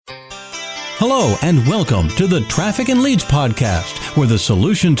Hello and welcome to the Traffic and Leads podcast, where the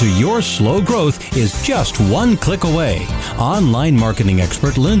solution to your slow growth is just one click away. Online marketing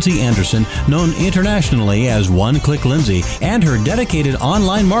expert Lindsay Anderson, known internationally as One Click Lindsay, and her dedicated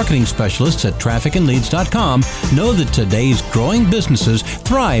online marketing specialists at trafficandleads.com know that today's growing businesses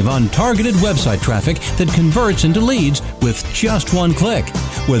thrive on targeted website traffic that converts into leads with just one click.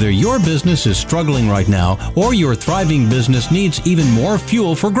 Whether your business is struggling right now or your thriving business needs even more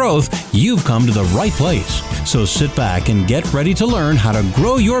fuel for growth, you've come to the right place. So sit back and get ready to learn how to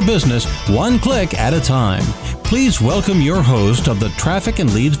grow your business one click at a time. Please welcome your host of the Traffic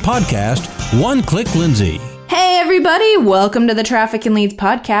and Leads podcast, One Click Lindsay. Hey everybody, welcome to the Traffic and Leads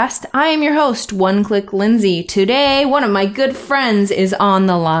podcast. I am your host, One Click Lindsay. Today, one of my good friends is on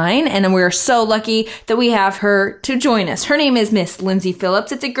the line, and we're so lucky that we have her to join us. Her name is Miss Lindsay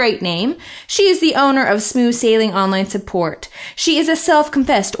Phillips. It's a great name. She is the owner of Smooth Sailing Online Support. She is a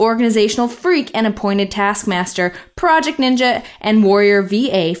self-confessed organizational freak and appointed taskmaster, project ninja, and warrior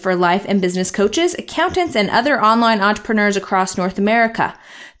VA for life and business coaches, accountants, and other online entrepreneurs across North America.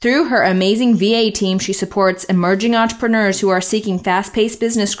 Through her amazing VA team, she supports emerging entrepreneurs who are seeking fast-paced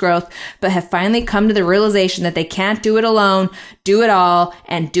business growth, but have finally come to the realization that they can't do it alone, do it all,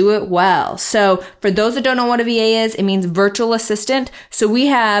 and do it well. So for those that don't know what a VA is, it means virtual assistant. So we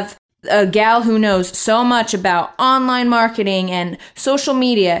have a gal who knows so much about online marketing and social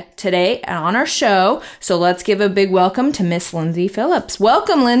media today on our show. So let's give a big welcome to Miss Lindsay Phillips.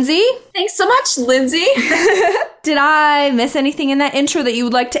 Welcome, Lindsay. Thanks so much, Lindsay. Did I miss anything in that intro that you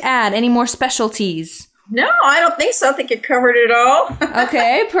would like to add? Any more specialties? No, I don't think so. I think you covered it all.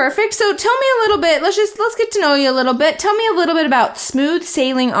 Okay, perfect. So tell me a little bit. Let's get to know you a little bit. Tell me a little bit about Smooth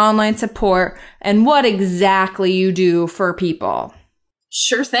Sailing Online Support and what exactly you do for people.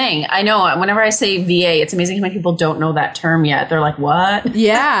 Sure thing. I know whenever I say VA, it's amazing how many people don't know that term yet. They're like, what?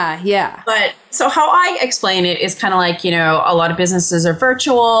 Yeah. But so how I explain it is kind of like, a lot of businesses are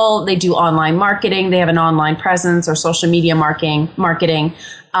virtual. They do online marketing. They have an online presence or social media marketing,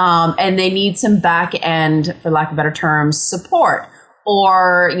 and they need some back end, for lack of better terms, support.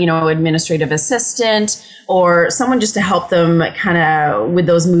 Or, administrative assistant or someone just to help them kind of with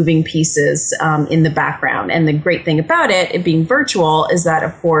those moving pieces in the background. And the great thing about it being virtual is that,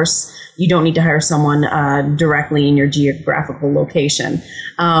 of course, you don't need to hire someone directly in your geographical location.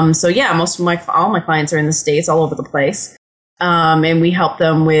 Most of all my clients are in the States, all over the place. And we help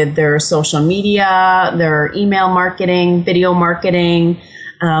them with their social media, their email marketing, video marketing,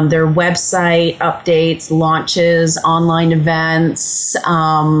 their website updates, launches, online events,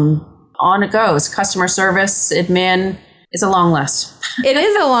 on it goes. Customer service, admin, it's a long list. It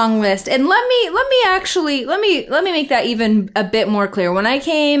is a long list. And let me make that even a bit more clear. When I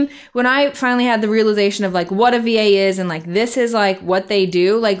finally had the realization of like what a VA is and like this is like what they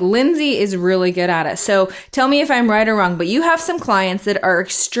do, like Lindsay is really good at it. So tell me if I'm right or wrong, but you have some clients that are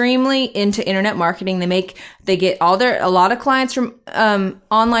extremely into internet marketing. They get a lot of clients from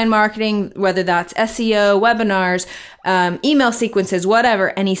online marketing, whether that's SEO, webinars, email sequences,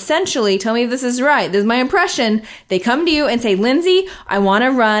 whatever. And essentially, tell me if this is right. This is my impression. They come to you and say, Lindsay, I want to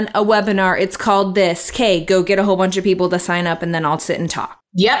run a webinar. It's called this. Okay, go get a whole bunch of people to sign up and then I'll sit and talk.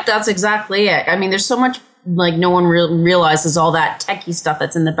 Yep, that's exactly it. I mean, there's so much like no one realizes all that techie stuff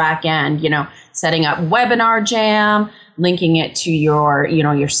that's in the back end, setting up Webinar Jam, linking it to your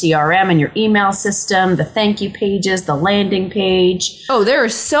CRM and your email system, the thank you pages, the landing page. Oh, there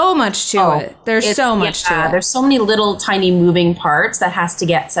is so much to it. There's so much to it. There's so many little tiny moving parts that has to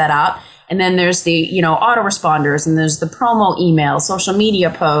get set up. And then there's the, autoresponders, and there's the promo emails, social media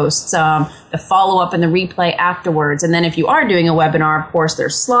posts, the follow-up and the replay afterwards. And then if you are doing a webinar, of course,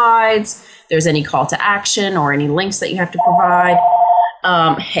 there's slides, there's any call to action or any links that you have to provide.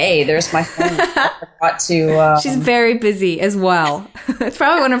 Hey, there's my phone. I forgot to... She's very busy as well. It's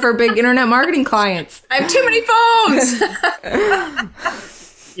probably one of her big internet marketing clients. I have too many phones!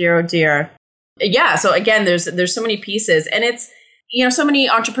 Dear, oh dear. Yeah, so again, there's so many pieces. And it's... so many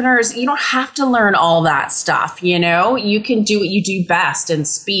entrepreneurs, you don't have to learn all that stuff, you can do what you do best and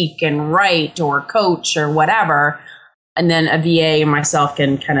speak and write or coach or whatever. And then a VA and myself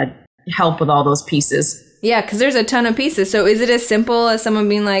can kind of help with all those pieces. Yeah, because there's a ton of pieces. So is it as simple as someone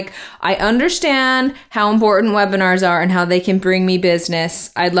being like, I understand how important webinars are and how they can bring me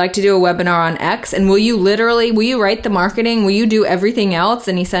business. I'd like to do a webinar on X. And will you write the marketing? Will you do everything else?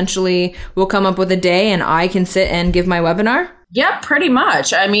 And essentially we'll come up with a day and I can sit and give my webinar? Yeah, pretty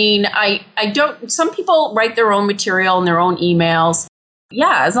much. I mean, some people write their own material and their own emails.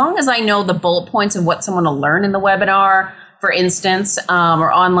 Yeah, as long as I know the bullet points of what someone will learn in the webinar, for instance,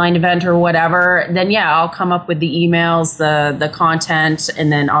 or online event or whatever, then yeah, I'll come up with the emails, the content,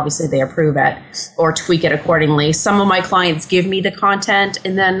 and then obviously they approve it or tweak it accordingly. Some of my clients give me the content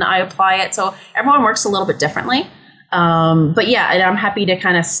and then I apply it. So everyone works a little bit differently. But yeah, and I'm happy to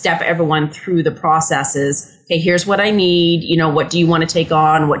kind of step everyone through the processes. Okay, here's what I need. You know, what do you want to take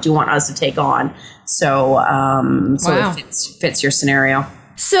on? What do you want us to take on? So, Wow. it fits your scenario.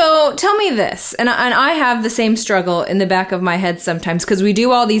 So tell me this, and I have the same struggle in the back of my head sometimes because we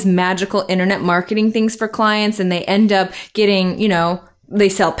do all these magical internet marketing things for clients and they end up getting, you know, they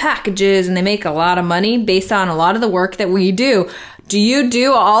sell packages and they make a lot of money based on a lot of the work that we do. Do you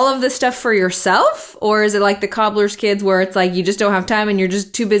do all of this stuff for yourself, or is it like the cobbler's kids where it's like you just don't have time and you're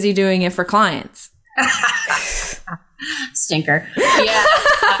just too busy doing it for clients? Stinker. Yeah.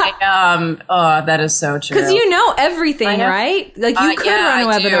 That is so true. Because you know everything, right? Like you could run a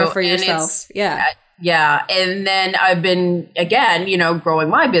webinar for And yourself. Yeah. Yeah. And then I've been, again, you know, growing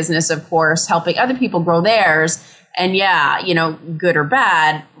my business, of course, helping other people grow theirs. And yeah, you know, good or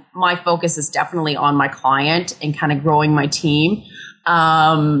bad, my focus is definitely on my client and kind of growing my team.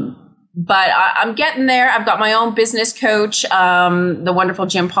 But I'm getting there. I've got my own business coach, the wonderful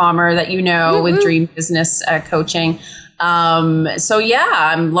Jim Palmer that you know with Dream Business Coaching. So yeah,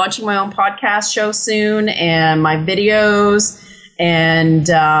 I'm launching my own podcast show soon and my videos. And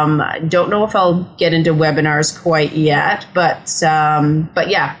don't know if I'll get into webinars quite yet, but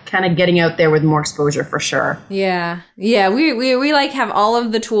yeah, kind of getting out there with more exposure for sure. Yeah. We like have all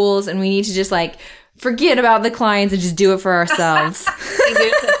of the tools and we need to just like forget about the clients and just do it for ourselves.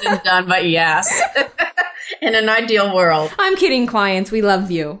 It's been done, but yes. In an ideal world. I'm kidding, clients. We love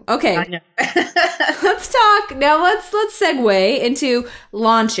you. Okay. I know. Let's talk. Now let's segue into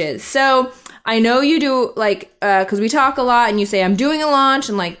launches. So I know you do like, cause we talk a lot and you say, I'm doing a launch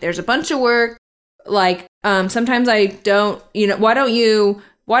and like, there's a bunch of work. Like, sometimes I don't, you know, why don't you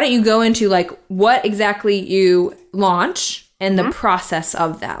go into like what exactly you launch and the process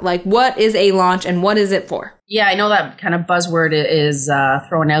of that? Like what is a launch and what is it for? Yeah, I know that kind of buzzword is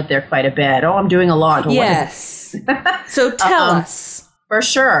thrown out there quite a bit. Oh, I'm doing a launch. Well, yes. So tell us. For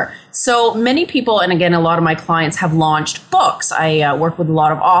sure. So many people, and again, a lot of my clients have launched books. I work with a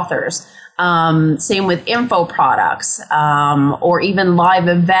lot of authors. Same with info products, or even live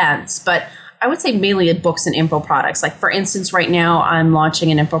events. But I would say mainly books and info products. Like for instance, right now I'm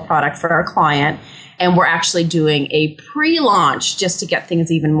launching an info product for our client. And we're actually doing a pre-launch just to get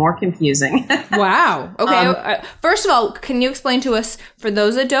things even more confusing. Wow. Okay. First of all, can you explain to us, for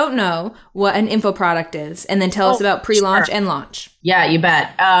those that don't know, what an info product is? And then tell us about pre-launch and launch. Yeah, you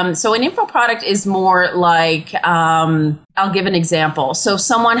bet. So an info product is more like, I'll give an example. So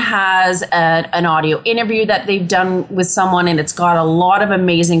someone has an audio interview that they've done with someone and it's got a lot of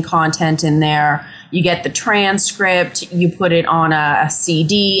amazing content in there. You get the transcript, you put it on a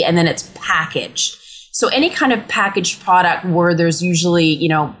CD, and then it's packaged. So any kind of packaged product where there's usually, you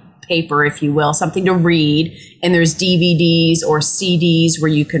know, paper, if you will, something to read, and there's DVDs or CDs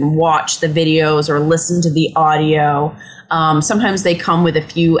where you can watch the videos or listen to the audio. Sometimes they come with a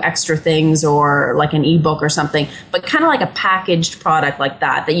few extra things or like an ebook or something, but kind of like a packaged product like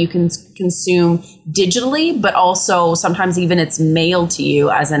that you can consume digitally, but also sometimes even it's mailed to you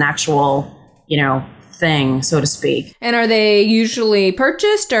as an actual, you know, thing, so to speak. And are they usually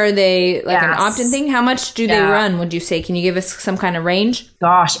purchased? Or are they like an opt-in thing? How much do they run, would you say? Can you give us some kind of range?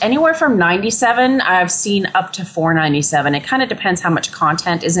 Gosh, anywhere from $97, I've seen up to $497. It kind of depends how much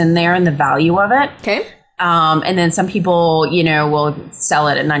content is in there and the value of it. Okay. And then some people, you know, will sell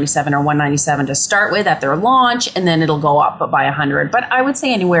it at $97 or $197 to start with at their launch, and then it'll go up by $100. But I would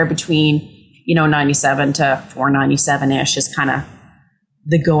say anywhere between, you know, $97 to $497-ish is kind of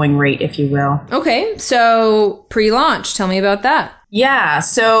the going rate, if you will. Okay. So pre-launch, tell me about that. Yeah.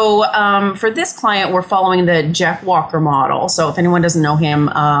 So for this client, we're following the Jeff Walker model. So if anyone doesn't know him,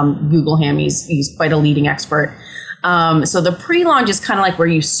 Google him. He's quite a leading expert. So the pre-launch is kind of like where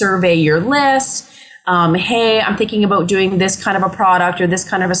you survey your list. Hey, I'm thinking about doing this kind of a product or this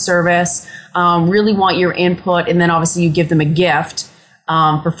kind of a service. Really want your input. And then obviously you give them a gift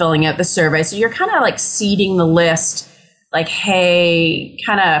for filling out the survey. So you're kind of like seeding the list, like, hey,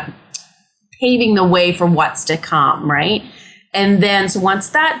 kind of paving the way for what's to come, right? And then, so once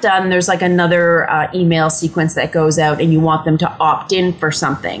that's done, there's like another email sequence that goes out and you want them to opt in for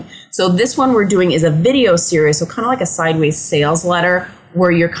something. So this one we're doing is a video series, so kind of like a sideways sales letter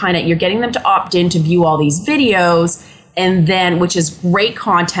where you're getting them to opt in to view all these videos, and then, which is great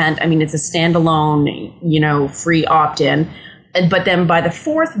content. I mean, it's a standalone, you know, free opt-in. But then by the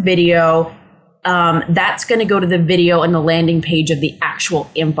fourth video, that's going to go to the video and the landing page of the actual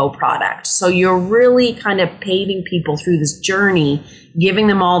info product. So you're really kind of paving people through this journey, giving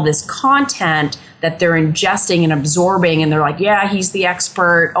them all this content that they're ingesting and absorbing. And they're like, yeah, he's the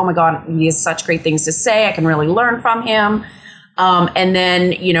expert. Oh my God, he has such great things to say. I can really learn from him. And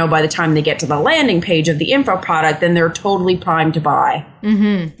then, by the time they get to the landing page of the info product, then they're totally primed to buy.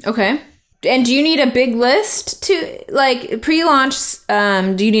 Mm-hmm. Okay. And do you need a big list to, like, pre-launch?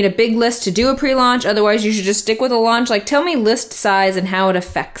 Do you need a big list to do a pre-launch? Otherwise, you should just stick with a launch. Like, tell me list size and how it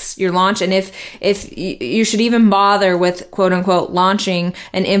affects your launch, and if you should even bother with, quote unquote, launching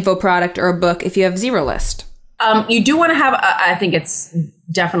an info product or a book if you have zero list. You do want to have, I think it's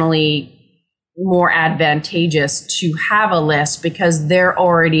definitely more advantageous to have a list because they're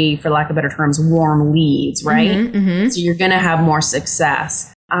already, for lack of better terms, warm leads, right? Mm-hmm, mm-hmm. So you're going to have more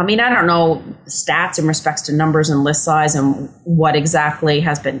success. I mean, I don't know stats in respects to numbers and list size and what exactly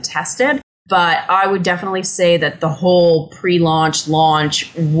has been tested, but I would definitely say that the whole pre-launch launch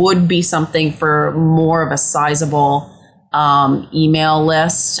would be something for more of a sizable email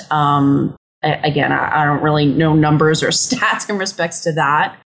list. Again, I don't really know numbers or stats in respects to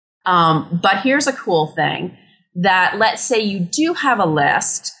that. But here's a cool thing that let's say you do have a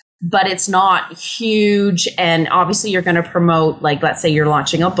list, but it's not huge. And obviously you're going to promote, like, let's say you're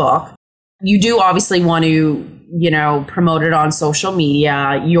launching a book. You do obviously want to, promote it on social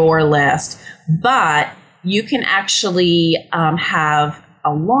media, your list, but you can actually have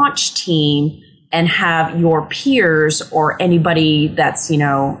a launch team and have your peers or anybody that's,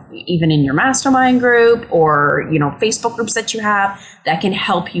 even in your mastermind group or, Facebook groups that you have that can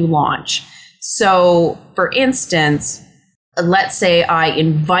help you launch. So for instance, let's say I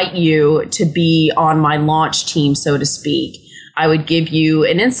invite you to be on my launch team, so to speak. I would give you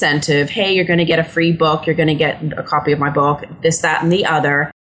an incentive. Hey, you're going to get a free book. You're going to get a copy of my book, this, that, and the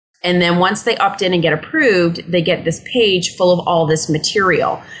other. And then once they opt in and get approved, they get this page full of all this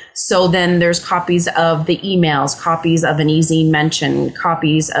material. So then there's copies of the emails, copies of an easy mention,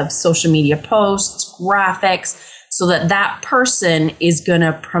 copies of social media posts, graphics, so that person is going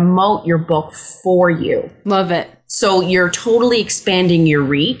to promote your book for you. Love it. So you're totally expanding your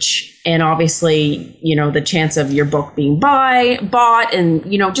reach. And obviously, the chance of your book being bought and,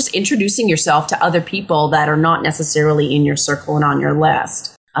 just introducing yourself to other people that are not necessarily in your circle and on your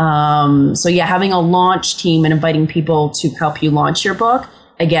list. So yeah, having a launch team and inviting people to help you launch your book.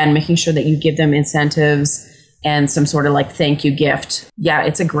 Again, making sure that you give them incentives and some sort of like thank you gift. Yeah,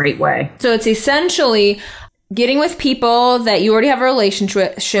 it's a great way. So it's essentially getting with people that you already have a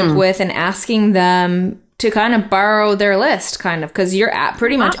relationship with and asking them to kind of borrow their list, kind of, because you're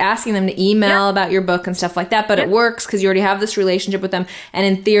pretty much asking them to email about your book and stuff like that. But it works because you already have this relationship with them. And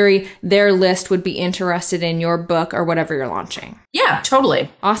in theory, their list would be interested in your book or whatever you're launching. Yeah,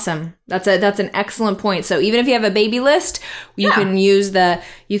 totally. Awesome. That's an excellent point. So even if you have a baby list, you can use the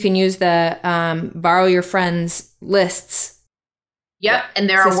borrow your friends lists. Yep. And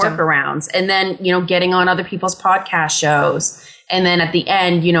there are workarounds. And then, getting on other people's podcast shows. And then at the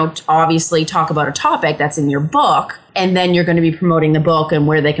end, obviously talk about a topic that's in your book. And then you're going to be promoting the book and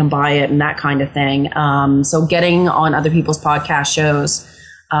where they can buy it and that kind of thing. So getting on other people's podcast shows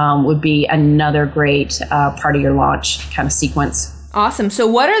would be another great part of your launch kind of sequence. Awesome. So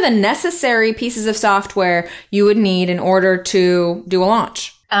what are the necessary pieces of software you would need in order to do a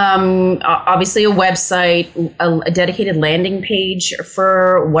launch? Obviously a website, a dedicated landing page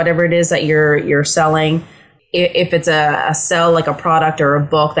for whatever it is that you're selling. If it's a sell, like a product or a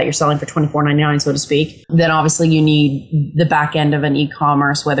book that you're selling for $24.99, so to speak, then obviously you need the back end of an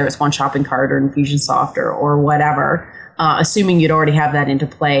e-commerce, whether it's One Shopping Cart or Infusionsoft or whatever, assuming you'd already have that into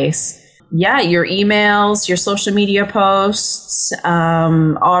place. Yeah, your emails, your social media posts,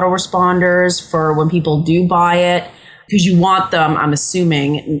 autoresponders for when people do buy it, because you want them, I'm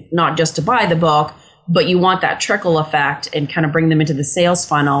assuming, not just to buy the book, but you want that trickle effect and kind of bring them into the sales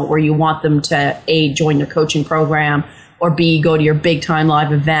funnel where you want them to A, join your coaching program, or B, go to your big time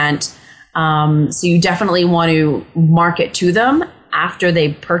live event. So you definitely want to market to them after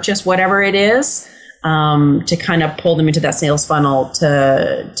they purchase whatever it is, to kind of pull them into that sales funnel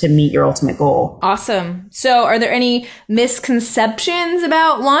to meet your ultimate goal. Awesome. So are there any misconceptions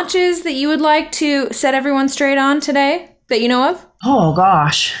about launches that you would like to set everyone straight on today that you know of? Oh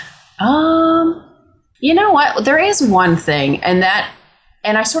gosh. You know what? There is one thing, and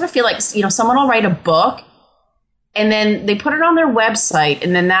I sort of feel like, someone will write a book and then they put it on their website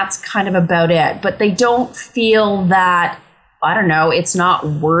and then that's kind of about it. But they don't feel that, I don't know, it's not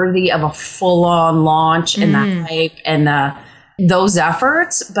worthy of a full-on launch and the hype and those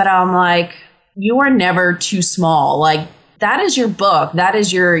efforts. But I'm like, you are never too small. Like, that is your book. That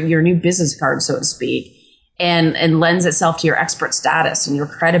is your new business card, so to speak, and lends itself to your expert status and your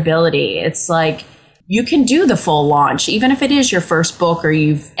credibility. It's like, you can do the full launch, even if it is your first book,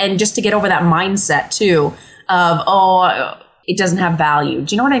 and just to get over that mindset too of, it doesn't have value.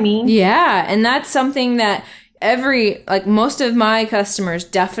 Do you know what I mean? Yeah. And that's something that most of my customers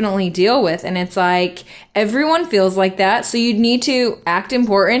definitely deal with. And it's like, everyone feels like that. So you need to act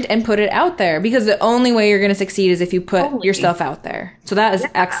important and put it out there, because the only way you're going to succeed is if you put yourself out there. So that is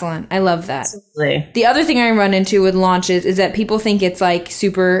excellent. I love that. Absolutely. The other thing I run into with launches is that people think it's like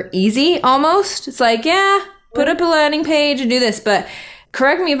super easy almost. It's like, yeah, put up a landing page and do this. But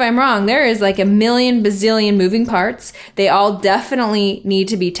correct me if I'm wrong, there is like a million bazillion moving parts. They all definitely need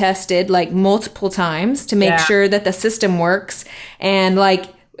to be tested like multiple times to make sure that the system works. And like,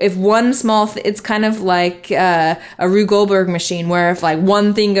 if one small, it's kind of like a Rube Goldberg machine, where if like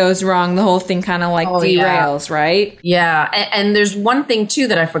one thing goes wrong, the whole thing kind of like derails, right? Yeah. And there's one thing too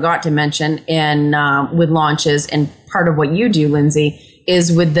that I forgot to mention with launches, and part of what you do, Lindsay,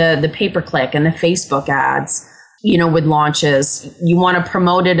 is with the pay-per-click and the Facebook ads. You know, with launches, you want to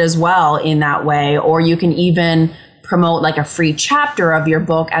promote it as well in that way, or you can even promote like a free chapter of your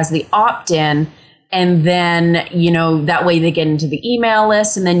book as the opt-in. And then, you know, that way they get into the email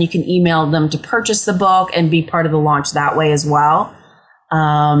list, and then you can email them to purchase the book and be part of the launch that way as well.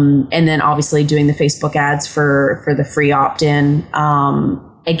 And then obviously doing the Facebook ads for the free opt-in,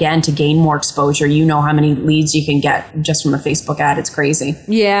 again, to gain more exposure. You know how many leads you can get just from a Facebook ad. It's crazy.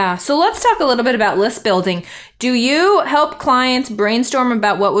 Yeah. So let's talk a little bit about list building. Do you help clients brainstorm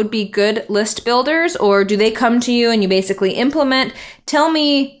about what would be good list builders, or do they come to you and you basically implement? Tell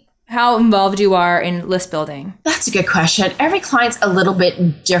me how involved you are in list building. That's a good question. Every client's a little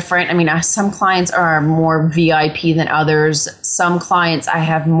bit different. I mean, some clients are more VIP than others. Some clients I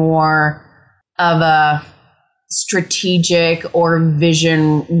have more of a strategic or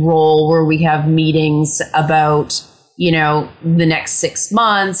vision role, where we have meetings about, you know, the next 6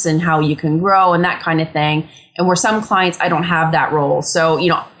 months and how you can grow and that kind of thing. And where some clients, I don't have that role. So, you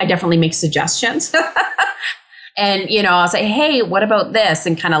know, I definitely make suggestions. And, you know, I'll say, hey, what about this?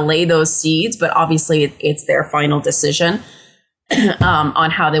 And kind of lay those seeds. But obviously it's their final decision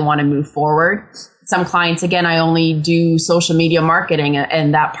on how they want to move forward. Some clients, again, I only do social media marketing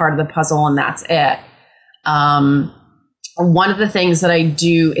and that part of the puzzle, and that's it. One of the things that I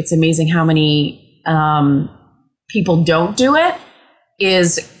do, it's amazing how many people don't do it,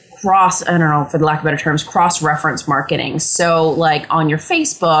 is I don't know, for the lack of better terms, cross-reference marketing. So like on your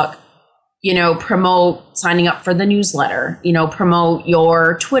Facebook, you know, promote signing up for the newsletter, you know, promote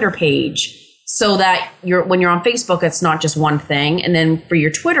your Twitter page, so that when you're on Facebook, it's not just one thing. And then for your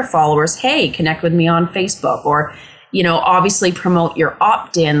Twitter followers, hey, connect with me on Facebook. Or, you know, obviously promote your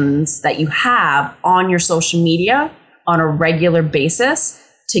opt-ins that you have on your social media on a regular basis,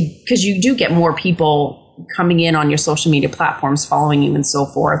 because you do get more people coming in on your social media platforms, following you and so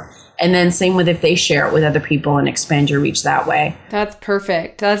forth. And then same with if they share it with other people and expand your reach that way. That's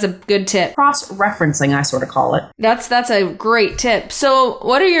perfect. That's a good tip. Cross-referencing, I sort of call it. That's a great tip. So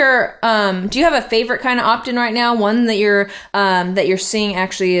what are your, do you have a favorite kind of opt-in right now? One that you're seeing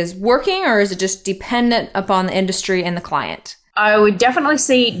actually is working, or is it just dependent upon the industry and the client? I would definitely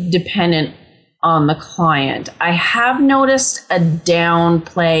say dependent on the client. I have noticed a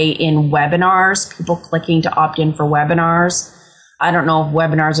downplay in webinars, people clicking to opt in for webinars. I don't know if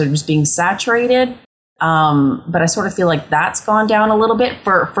webinars are just being saturated, but I sort of feel like that's gone down a little bit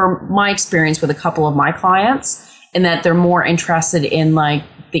for my experience with a couple of my clients, in that they're more interested in like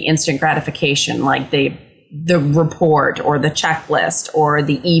the instant gratification, like the report or the checklist or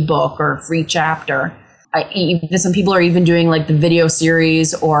the ebook or free chapter. Some people are even doing like the video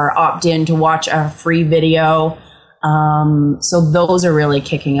series or opt in to watch a free video. So those are really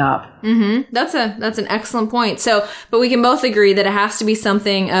kicking up. Mm-hmm. That's an excellent point. So, but we can both agree that it has to be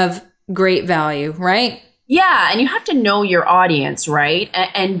something of great value, right? Yeah. And you have to know your audience, right?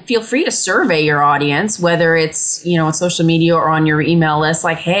 And feel free to survey your audience, whether it's, you know, on social media or on your email list,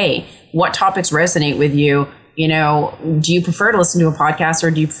 like, hey, what topics resonate with you? You know, do you prefer to listen to a podcast,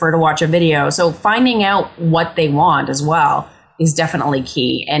 or do you prefer to watch a video? So finding out what they want as well is definitely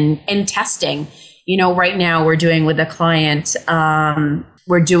key, and testing. You know, right now we're doing with a client,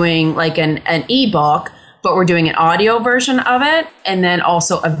 we're doing like an ebook, but we're doing an audio version of it, and then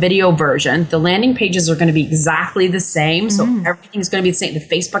also a video version. The landing pages are going to be exactly the same. So everything's going to be the same. The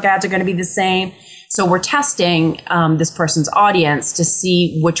Facebook ads are going to be the same. So we're testing this person's audience to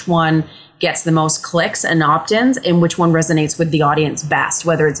see which one gets the most clicks and opt-ins, and which one resonates with the audience best,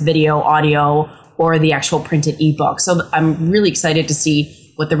 whether it's video, audio, or the actual printed ebook. So I'm really excited to see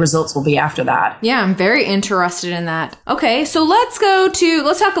what the results will be after that. Yeah, I'm very interested in that. Okay, so let's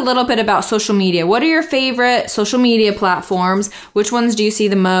talk a little bit about social media. What are your favorite social media platforms? Which ones do you see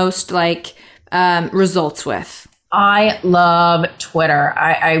the most results with? I love Twitter.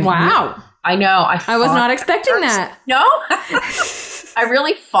 Wow. I know. I was not expecting that. No? I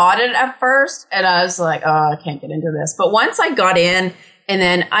really fought it at first, and I was like, oh, I can't get into this. But once I got in, and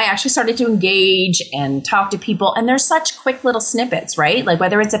then I actually started to engage and talk to people, and there's such quick little snippets, right? Like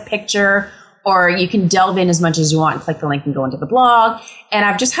whether it's a picture or you can delve in as much as you want and click the link and go into the blog. And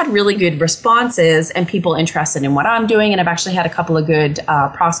I've just had really good responses and people interested in what I'm doing. And I've actually had a couple of good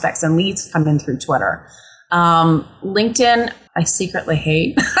prospects and leads come in through Twitter. LinkedIn, I secretly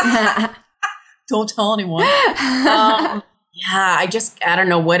hate. Don't tell anyone. Yeah, I don't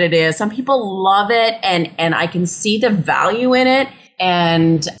know what it is. Some people love it and I can see the value in it.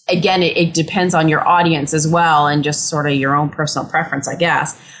 And again, it depends on your audience as well and just sort of your own personal preference, I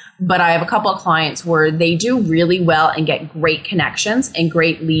guess. But I have a couple of clients where they do really well and get great connections and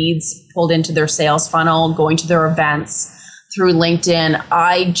great leads pulled into their sales funnel, going to their events through LinkedIn.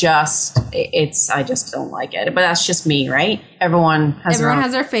 I just don't like it. But that's just me, right? Everyone has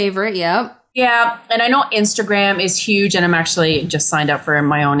their favorite, yep. Yeah, and I know Instagram is huge, and I'm actually just signed up for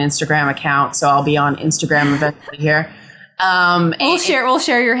my own Instagram account, so I'll be on Instagram eventually here. We'll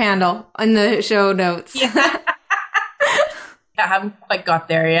share your handle in the show notes. Yeah. I haven't quite got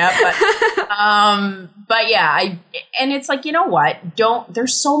there yet, but yeah, and it's like, you know what?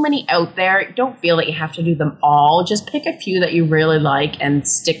 There's so many out there. Don't feel that you have to do them all. Just pick a few that you really like and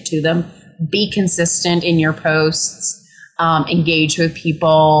stick to them. Be consistent in your posts. Engage with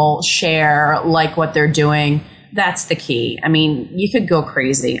people, share, like what they're doing. That's the key. I mean, you could go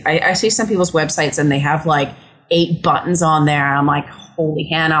crazy. I see some people's websites and they have like 8 buttons on there. I'm like, holy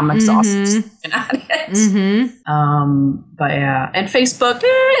Hannah, I'm exhausted looking at it. Mm-hmm. But yeah, and Facebook,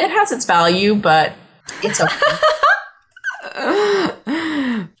 it has its value, but it's okay.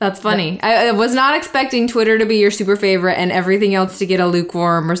 That's funny. I was not expecting Twitter to be your super favorite and everything else to get a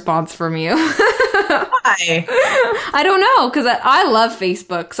lukewarm response from you. Why? I don't know, because I love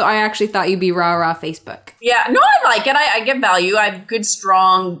Facebook, so I actually thought you'd be rah Facebook. Yeah, no, I like it. I get value. I have good,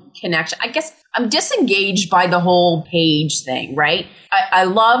 strong connection. I guess I'm disengaged by the whole page thing, right? I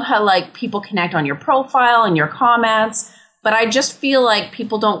love how like people connect on your profile and your comments, but I just feel like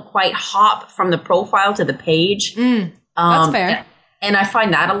people don't quite hop from the profile to the page. That's fair. And I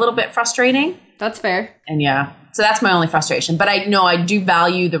find that a little bit frustrating. That's fair. And yeah, so that's my only frustration. But I know I do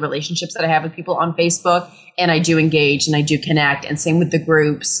value the relationships that I have with people on Facebook, and I do engage and I do connect, and same with the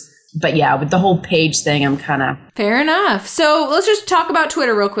groups. But yeah, with the whole page thing, I'm kind of... Fair enough. So let's just talk about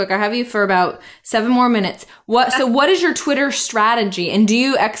Twitter real quick. I have you for about 7 more minutes. What is your Twitter strategy? And do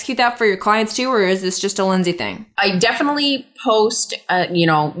you execute that for your clients too, or is this just a Lindsay thing? I definitely post,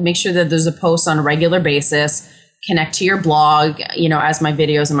 make sure that there's a post on a regular basis. Connect to your blog, as my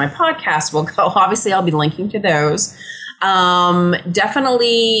videos and my podcast will go. Obviously, I'll be linking to those.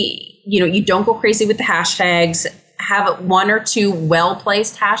 Definitely, you don't go crazy with the hashtags. Have 1 or 2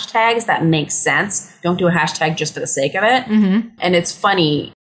 well-placed hashtags that make sense. Don't do a hashtag just for the sake of it. Mm-hmm. And it's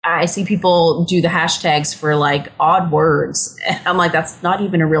funny. I see people do the hashtags for like odd words. And I'm like, that's not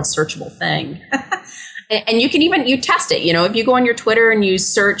even a real searchable thing. And you can you test it. If you go on your Twitter and you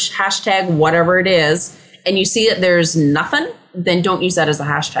search hashtag whatever it is, and you see that there's nothing, then don't use that as a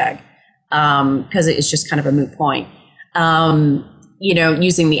hashtag because it's just kind of a moot point.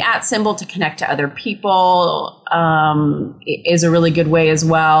 Using the @ symbol to connect to other people is a really good way as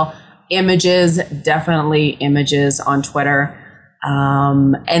well. Images, definitely images on Twitter.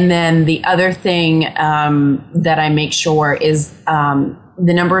 And then the other thing that I make sure is the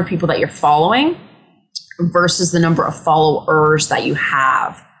number of people that you're following versus the number of followers that you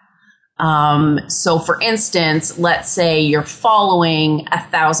have. So for instance, let's say you're following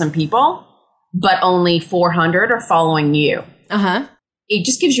 1,000 people, but only 400 are following you. Uh-huh. It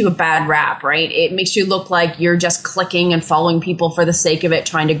just gives you a bad rap, right? It makes you look like you're just clicking and following people for the sake of it,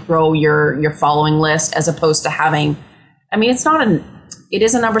 trying to grow your following list, as opposed to having, it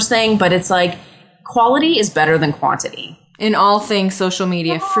is a numbers thing, but it's like quality is better than quantity. In all things social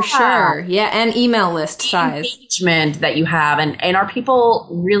media, for sure. Yeah, and email list size. Engagement that you have. And are people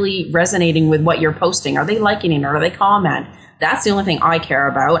really resonating with what you're posting? Are they liking it or are they comment? That's the only thing I care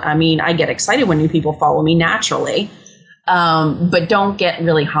about. I get excited when new people follow me naturally. But don't get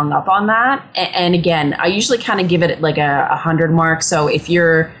really hung up on that. And again, I usually kind of give it like a 100 mark. So if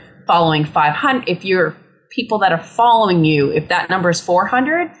you're following 500, if you're people that are following you, if that number is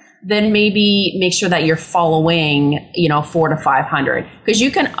 400, then maybe make sure that you're following, 400 to 500. Because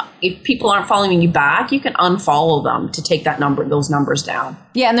if people aren't following you back, you can unfollow them to take those numbers down.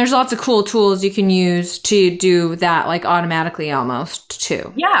 Yeah, and there's lots of cool tools you can use to do that, like automatically almost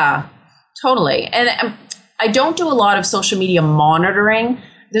too. Yeah, totally. And I don't do a lot of social media monitoring.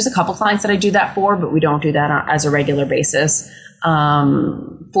 There's a couple clients that I do that for, but we don't do that as a regular basis.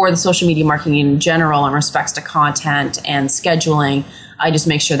 For the social media marketing in general in respects to content and scheduling, I just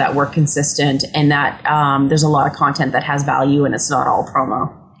make sure that we're consistent and that there's a lot of content that has value and it's not all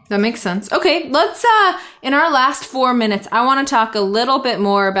promo. That makes sense. Okay, let's, in our last 4 minutes, I want to talk a little bit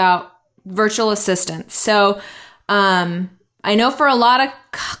more about virtual assistants. So I know for a lot of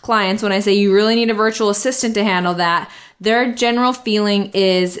clients, when I say you really need a virtual assistant to handle that, their general feeling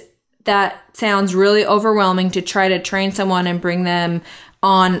is that sounds really overwhelming to try to train someone and bring them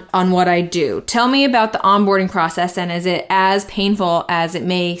on what I do. Tell me about the onboarding process, and is it as painful as it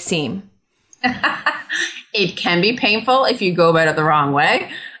may seem? It can be painful if you go about it the wrong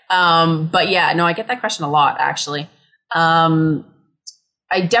way. But yeah, no, I get that question a lot, actually.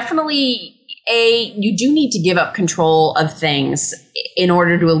 I definitely, you do need to give up control of things in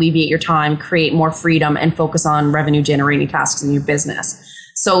order to alleviate your time, create more freedom, and focus on revenue generating tasks in your business.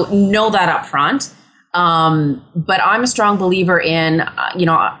 So know that up front. But I'm a strong believer in, you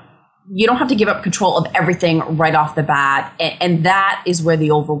don't have to give up control of everything right off the bat. And that is where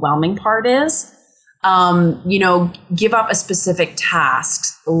the overwhelming part is. Give up a specific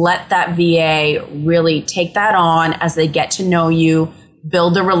task. Let that VA really take that on as they get to know you,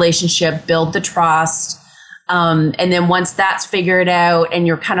 build the relationship, build the trust. And then once that's figured out and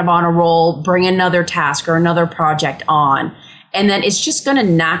you're kind of on a roll, bring another task or another project on. And then it's just going to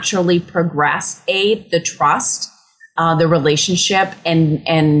naturally progress, the trust, the relationship, and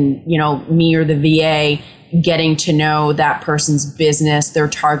me or the VA getting to know that person's business, their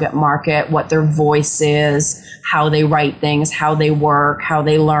target market, what their voice is, how they write things, how they work, how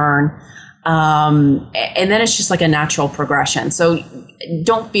they learn. And then it's just like a natural progression. So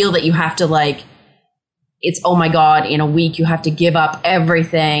don't feel that you have to it's, oh my God, in a week you have to give up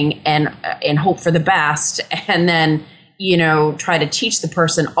everything and hope for the best. And then try to teach the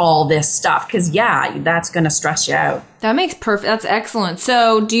person all this stuff. Cause that's going to stress you out. That makes perfect. That's excellent.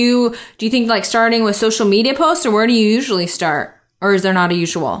 So do you think starting with social media posts, or where do you usually start? Or is there not a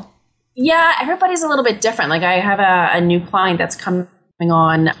usual? Yeah, everybody's a little bit different. I have a new client that's coming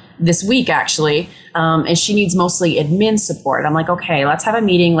on this week actually. And she needs mostly admin support. I'm like, okay, let's have a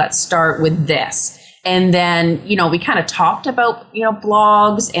meeting. Let's start with this. And then, we kind of talked about,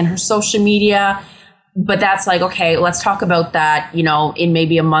 blogs and her social media. But that's okay, let's talk about that, in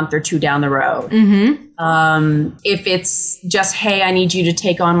maybe a month or two down the road. Mm-hmm. If it's just, hey, I need you to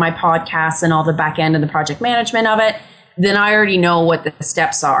take on my podcast and all the back end and the project management of it, then I already know what the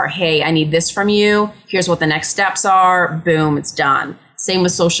steps are. Hey, I need this from you. Here's what the next steps are. Boom, it's done. Same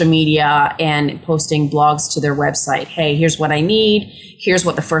with social media and posting blogs to their website. Hey, here's what I need. Here's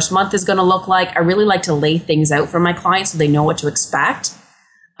what the first month is going to look like. I really like to lay things out for my clients so they know what to expect.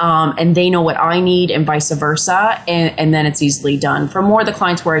 And they know what I need and vice versa. And then it's easily done. For more of the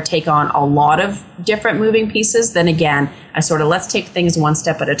clients where I take on a lot of different moving pieces, then again, I sort of let's take things one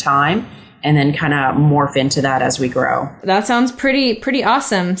step at a time and then kind of morph into that as we grow. That sounds pretty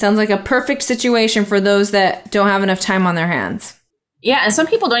awesome. Sounds like a perfect situation for those that don't have enough time on their hands. Yeah. And some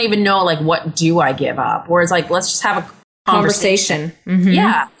people don't even know, what do I give up? Whereas let's just have a conversation. Mm-hmm.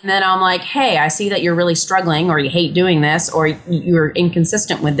 Yeah. And then I'm like, hey, I see that you're really struggling or you hate doing this or you're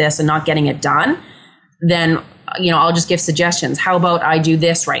inconsistent with this and not getting it done. Then, I'll just give suggestions. How about I do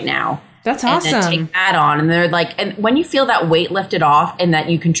this right now? That's awesome. And then take that on. And they're and when you feel that weight lifted off and that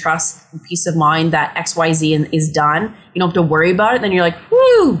you can trust peace of mind that XYZ is done, you don't have to worry about it. Then you're like,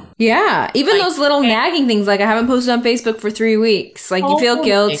 whoo. Yeah. Even those little nagging things, I haven't posted on Facebook for 3 weeks. You feel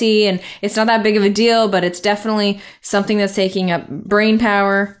guilty and it's not that big of a deal, but it's definitely something that's taking up brain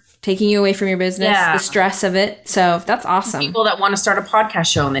power, taking you away from your business, the stress of it. So that's awesome. People that want to start a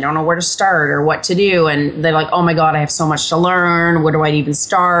podcast show and they don't know where to start or what to do. And they're like, oh my God, I have so much to learn. Where do I even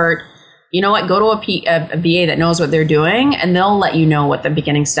start? You know what? Go to a VA that knows what they're doing and they'll let you know what the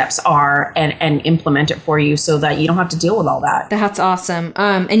beginning steps are and implement it for you so that you don't have to deal with all that. That's awesome.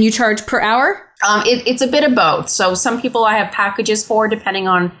 And you charge per hour? It's a bit of both. So some people I have packages for depending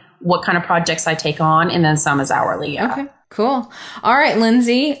on what kind of projects I take on, and then some is hourly. Yeah. Okay. Cool. All right,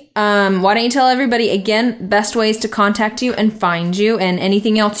 Lindsay, why don't you tell everybody again, best ways to contact you and find you and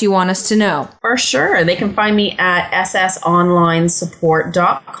anything else you want us to know? For sure. They can find me at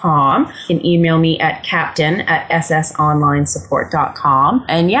ssonlinesupport.com. You can email me at captain@ssonlinesupport.com.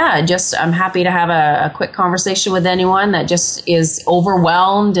 And yeah, I'm happy to have a quick conversation with anyone that just is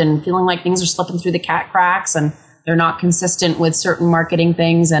overwhelmed and feeling like things are slipping through the cat cracks and they're not consistent with certain marketing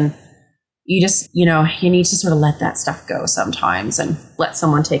things. And you just, you need to sort of let that stuff go sometimes and let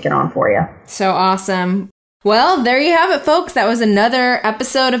someone take it on for you. So awesome. Well, there you have it, folks. That was another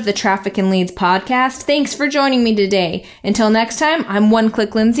episode of the Traffic and Leads podcast. Thanks for joining me today. Until next time, I'm One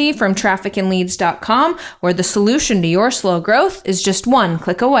Click Lindsay from trafficandleads.com, where the solution to your slow growth is just one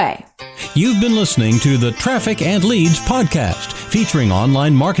click away. You've been listening to the Traffic and Leads podcast, featuring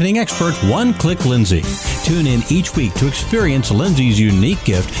online marketing expert One Click Lindsay. Tune in each week to experience Lindsay's unique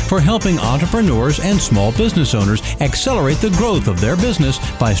gift for helping entrepreneurs and small business owners accelerate the growth of their business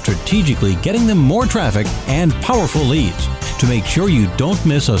by strategically getting them more traffic and powerful leads. To make sure you don't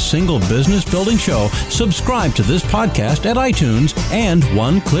miss a single business building show, subscribe to this podcast at iTunes and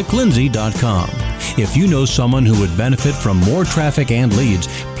oneclicklindsay.com. If you know someone who would benefit from more traffic and leads,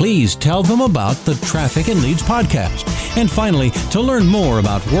 please tell them about the Traffic and Leads podcast. And finally, to learn more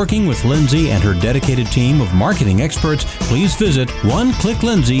about working with Lindsay and her dedicated team of marketing experts, please visit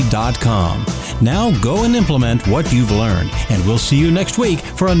oneclicklindsay.com. Now go and implement what you've learned, and we'll see you next week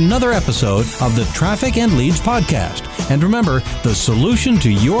for another episode of the Traffic and Leads podcast. And remember, the solution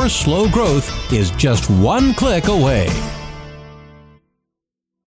to your slow growth is just one click away.